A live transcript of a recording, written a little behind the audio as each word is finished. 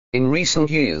In recent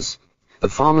years, the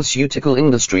pharmaceutical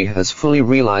industry has fully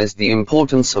realized the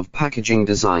importance of packaging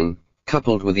design,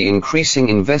 coupled with the increasing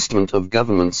investment of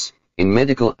governments in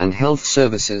medical and health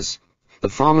services. The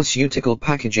pharmaceutical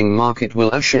packaging market will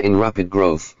usher in rapid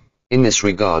growth. In this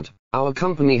regard, our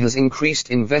company has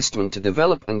increased investment to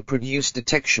develop and produce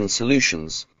detection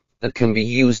solutions that can be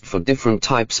used for different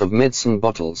types of medicine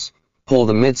bottles, pour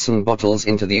the medicine bottles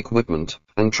into the equipment,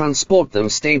 and transport them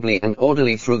stably and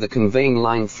orderly through the conveying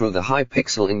line through the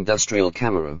high-pixel industrial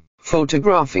camera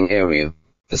photographing area.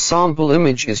 The sample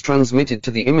image is transmitted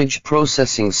to the image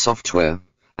processing software,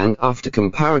 and after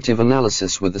comparative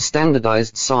analysis with the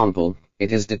standardized sample,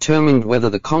 it is determined whether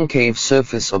the concave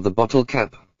surface of the bottle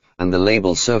cap and the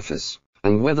label surface,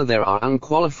 and whether there are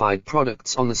unqualified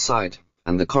products on the side,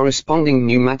 and the corresponding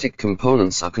pneumatic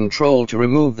components are controlled to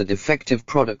remove the defective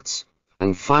products,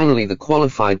 and finally the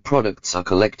qualified products are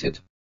collected.